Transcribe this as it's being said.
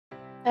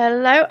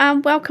Hello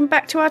and welcome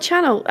back to our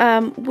channel.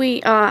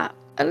 We are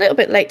a little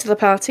bit late to the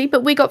party,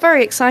 but we got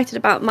very excited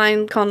about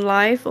Minecon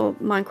Live, or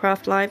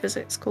Minecraft Live as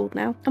it's called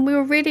now, and we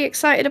were really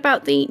excited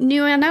about the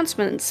new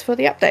announcements for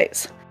the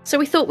updates. So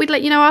we thought we'd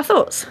let you know our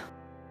thoughts.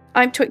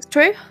 I'm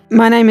TwixTrue.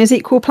 My name is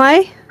Equal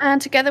Play.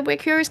 And together we're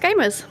Curious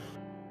Gamers.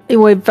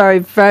 We're very,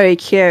 very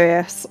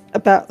curious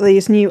about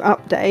these new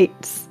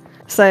updates.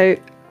 So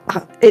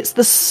it's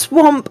the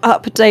swamp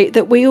update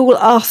that we all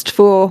asked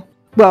for.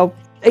 Well,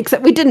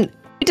 except we didn't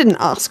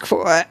ask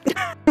for it.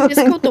 It's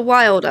called the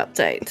Wild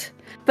Update,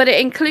 but it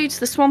includes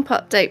the Swamp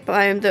Update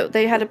biome that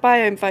they had a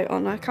biome vote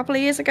on a couple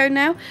of years ago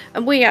now,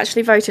 and we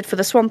actually voted for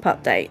the Swamp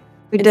Update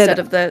instead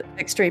of the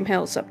Extreme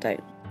Hills Update.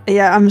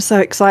 Yeah, I'm so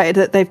excited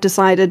that they've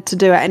decided to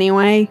do it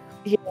anyway.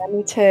 Yeah,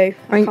 me too.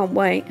 I can't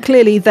wait.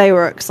 Clearly they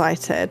were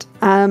excited.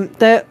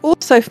 They're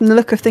also, from the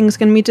look of things,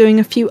 going to be doing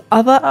a few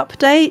other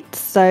updates,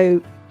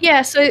 so...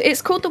 Yeah, so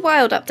it's called the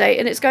Wild Update,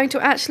 and it's going to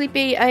actually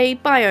be a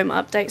biome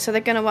update, so they're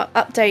going to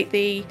update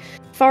the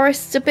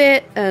forests a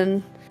bit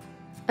and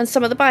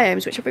some of the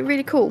biomes, which will be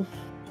really cool.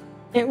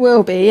 It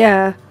will be,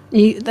 yeah.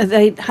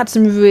 They had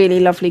some really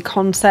lovely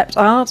concept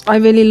art. I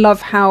really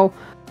love how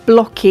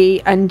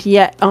blocky and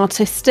yet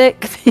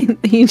artistic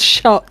these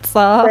shots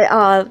are. They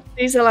are.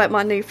 These are like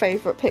my new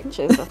favourite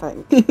pictures, I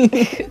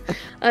think.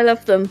 I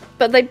love them.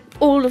 But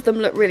all of them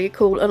look really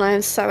cool, and I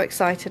am so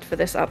excited for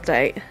this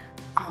update.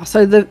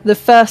 So the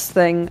first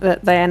thing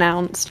that they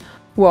announced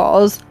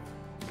was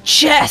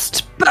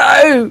chest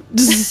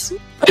boats!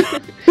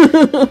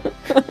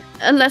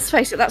 And let's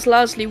face it, that's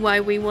largely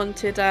why we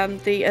wanted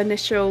the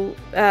initial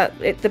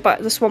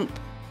the swamp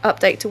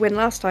update to win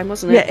last time,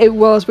 wasn't it? Yeah, it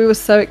was. We were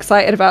so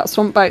excited about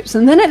swamp boats,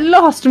 and then it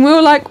lost, and we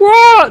were like,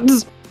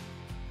 what?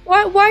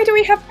 Why do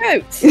we have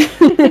boats?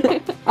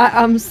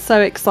 I'm so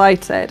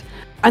excited.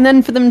 And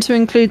then for them to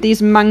include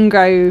these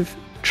mangrove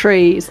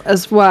trees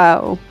as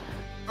well.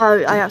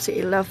 Oh, I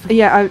absolutely love them.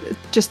 Yeah,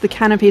 just the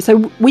canopy.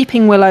 So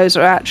weeping willows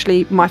are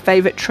actually my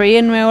favourite tree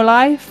in real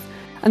life.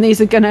 And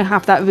these are going to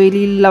have that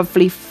really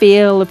lovely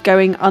feel of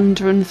going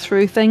under and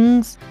through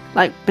things,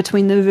 like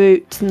between the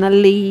roots and the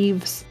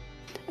leaves.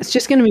 It's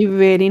just going to be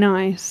really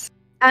nice.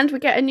 And we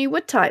get a new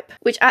wood type,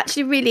 which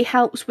actually really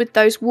helps with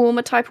those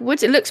warmer type of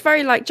woods. It looks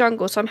very like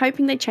jungle, so I'm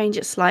hoping they change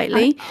it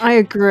slightly. I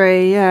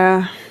agree,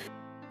 yeah.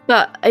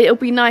 But it'll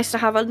be nice to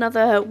have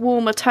another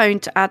warmer tone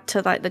to add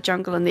to like the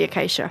jungle and the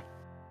acacia.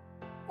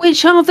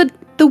 Which are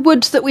the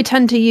woods that we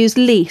tend to use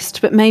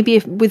least, but maybe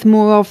with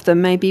more of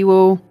them, maybe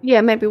we'll be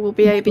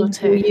able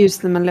to use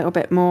them a little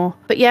bit more.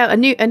 But yeah, a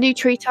new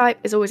tree type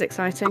is always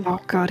exciting. Oh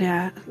god,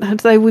 yeah.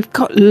 So we've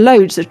got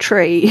loads of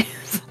trees.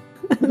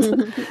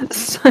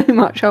 So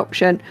much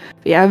option.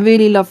 But yeah, I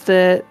really love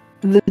the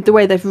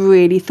way they've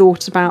really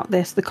thought about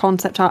this, the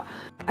concept art,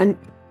 and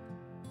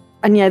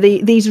yeah,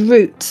 these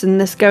roots and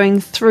this going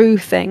through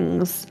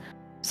things.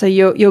 So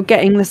you're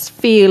getting this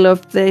feel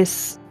of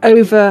this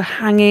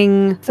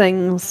overhanging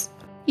things.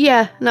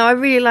 Yeah, no, I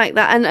really like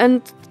that.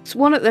 And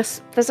one of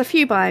there's a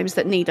few biomes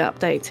that need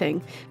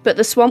updating, but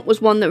the swamp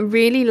was one that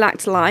really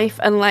lacked life,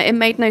 and like it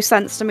made no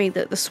sense to me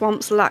that the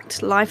swamps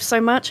lacked life so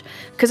much,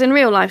 because in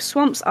real life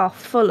swamps are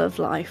full of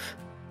life.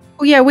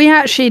 Well, yeah, we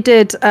actually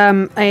did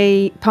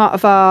a part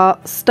of our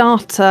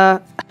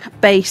starter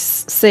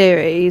base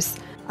series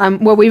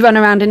where we run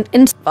around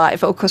in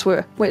survival because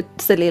we're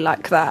silly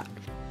like that.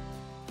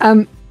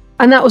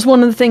 And that was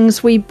one of the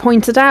things we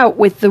pointed out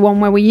with the one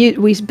where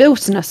we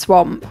built in a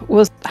swamp,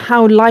 was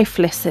how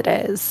lifeless it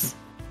is.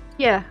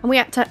 Yeah, and we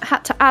had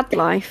to add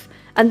life,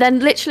 and then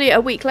literally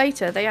a week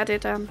later they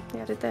added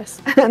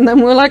this. And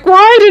then we're like,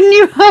 why didn't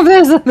you have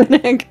this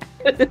happening?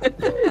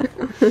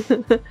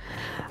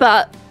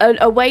 But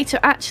a way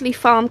to actually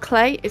farm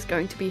clay is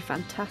going to be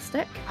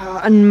fantastic.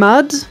 And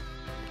mud.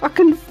 I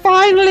can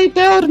finally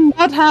build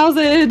mud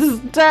houses.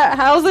 Dirt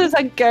houses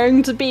are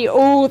going to be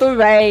all the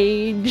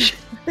rage.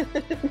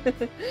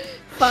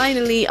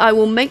 Finally, I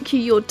will make you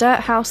your dirt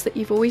house that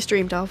you've always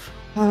dreamed of.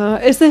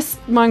 Is this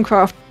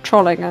Minecraft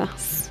trolling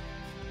us?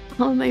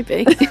 Oh,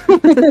 maybe.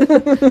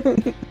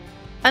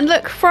 And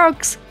look,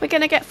 frogs. We're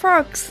going to get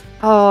frogs.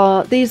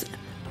 Oh, these...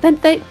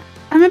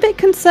 I'm a bit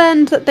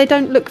concerned that they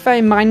don't look very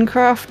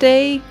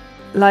Minecrafty.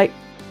 Like,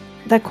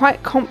 they're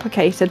quite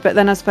complicated, but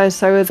then I suppose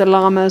so are the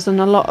llamas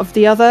and a lot of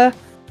the other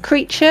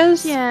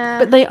creatures. Yeah.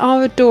 But they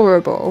are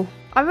adorable.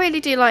 I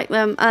really do like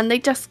them, and they're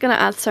just going to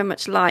add so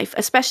much life,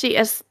 especially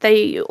as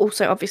they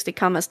also obviously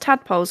come as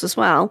tadpoles as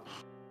well.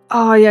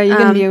 Oh, yeah, you're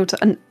going to be able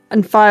to...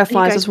 And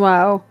fireflies as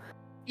well.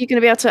 You're going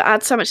to be able to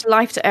add so much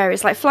life to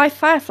areas. Like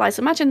fireflies,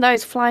 imagine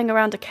those flying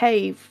around a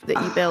cave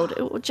that you build.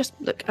 It will just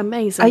look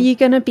amazing. Are you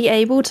going to be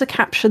able to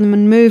capture them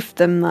and move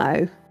them,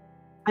 though?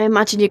 I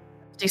imagine you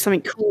do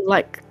something cool,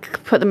 like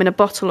put them in a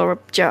bottle or a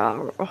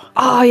jar.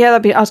 Oh, yeah,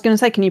 I was going to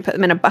say, can you put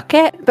them in a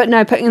bucket? But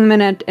no, putting them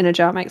in a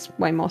jar makes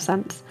way more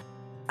sense.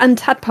 And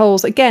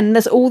tadpoles, again,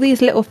 there's all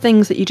these little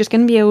things that you're just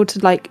going to be able to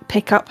like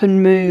pick up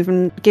and move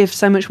and give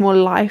so much more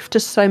life to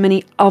so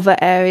many other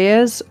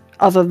areas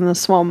other than the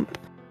swamp.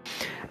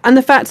 And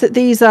the fact that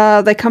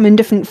they come in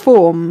different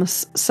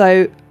forms.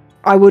 So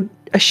I would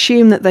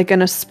assume that they're going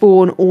to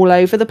spawn all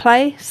over the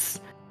place.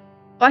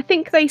 I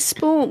think they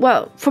spawn,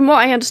 well, from what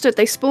I understood,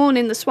 they spawn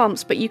in the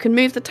swamps, but you can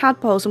move the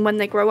tadpoles, and when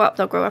they grow up,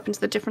 they'll grow up into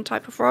the different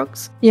type of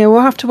frogs. Yeah, we'll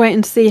have to wait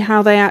and see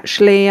how they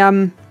actually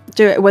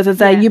do it, whether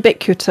they're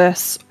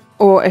ubiquitous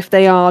or if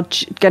they are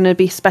going to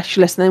be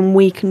specialists and then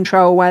we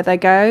control where they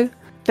go.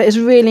 But it's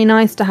really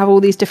nice to have all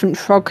these different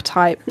frog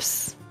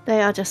types.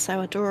 They are just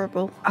so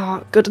adorable.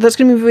 Oh, good. That's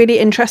going to be really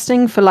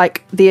interesting for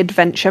like the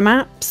adventure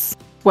maps,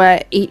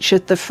 where each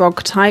of the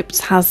frog types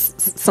has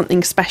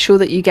something special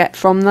that you get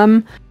from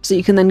them. So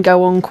you can then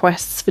go on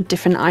quests for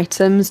different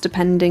items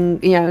depending,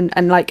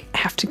 and like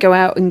have to go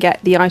out and get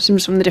the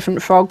items from the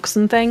different frogs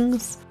and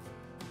things.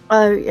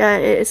 Oh, yeah,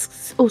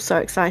 it's also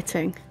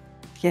exciting.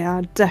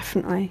 Yeah,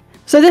 definitely.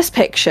 So this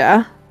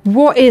picture,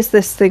 what is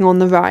this thing on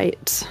the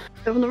right?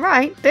 On the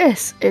right,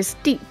 this is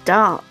Deep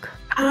Dark.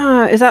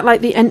 Ah, is that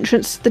like the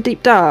entrance to the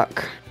Deep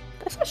Dark?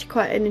 That's actually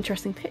quite an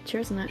interesting picture,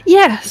 isn't it?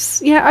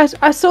 Yes, yeah,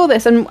 I saw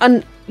this,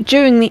 and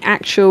during the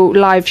actual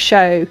live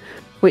show,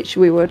 which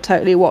we were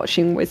totally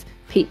watching with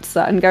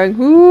pizza and going,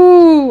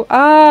 ooh,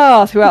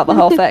 ah, throughout the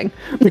whole thing.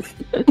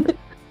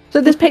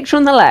 So this picture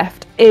on the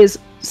left is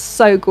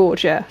so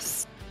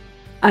gorgeous.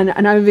 And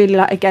I really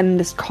like, again,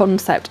 this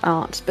concept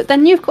art. But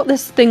then you've got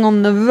this thing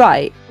on the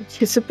right.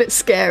 Which is a bit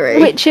scary.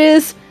 Which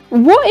is,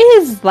 what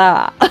is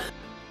that?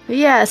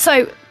 Yeah,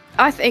 so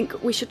I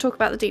think we should talk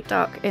about the Deep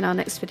Dark in our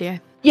next video.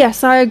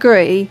 Yes, I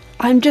agree.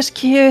 I'm just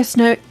curious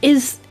now,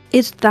 is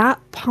that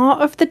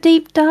part of the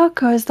Deep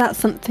Dark, or is that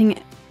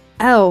something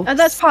else? And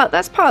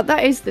that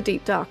is the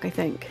Deep Dark, I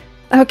think.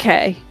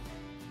 Okay.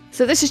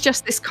 So this is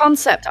just this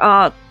concept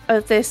art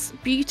of this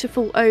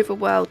beautiful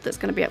overworld that's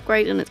going to be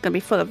upgraded, and it's going to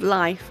be full of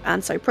life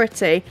and so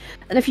pretty.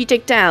 And if you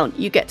dig down,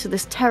 you get to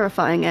this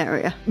terrifying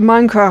area.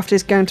 Minecraft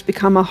is going to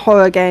become a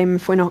horror game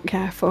if we're not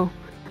careful.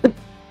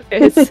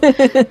 It is.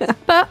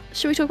 But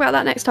should we talk about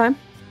that next time?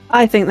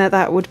 I think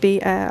that would be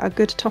a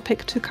good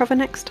topic to cover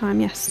next time,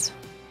 yes.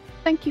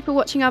 Thank you for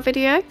watching our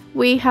video.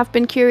 We have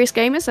been Curious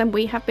Gamers, and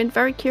we have been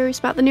very curious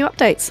about the new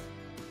updates.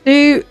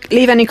 Do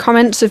leave any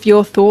comments of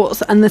your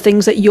thoughts and the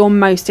things that you're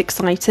most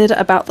excited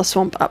about the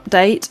Swamp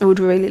update. I would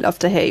really love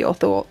to hear your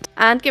thoughts.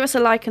 And give us a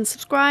like and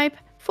subscribe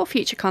for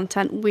future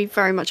content. We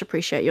very much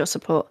appreciate your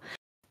support.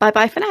 Bye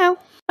bye for now.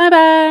 Bye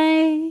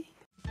bye.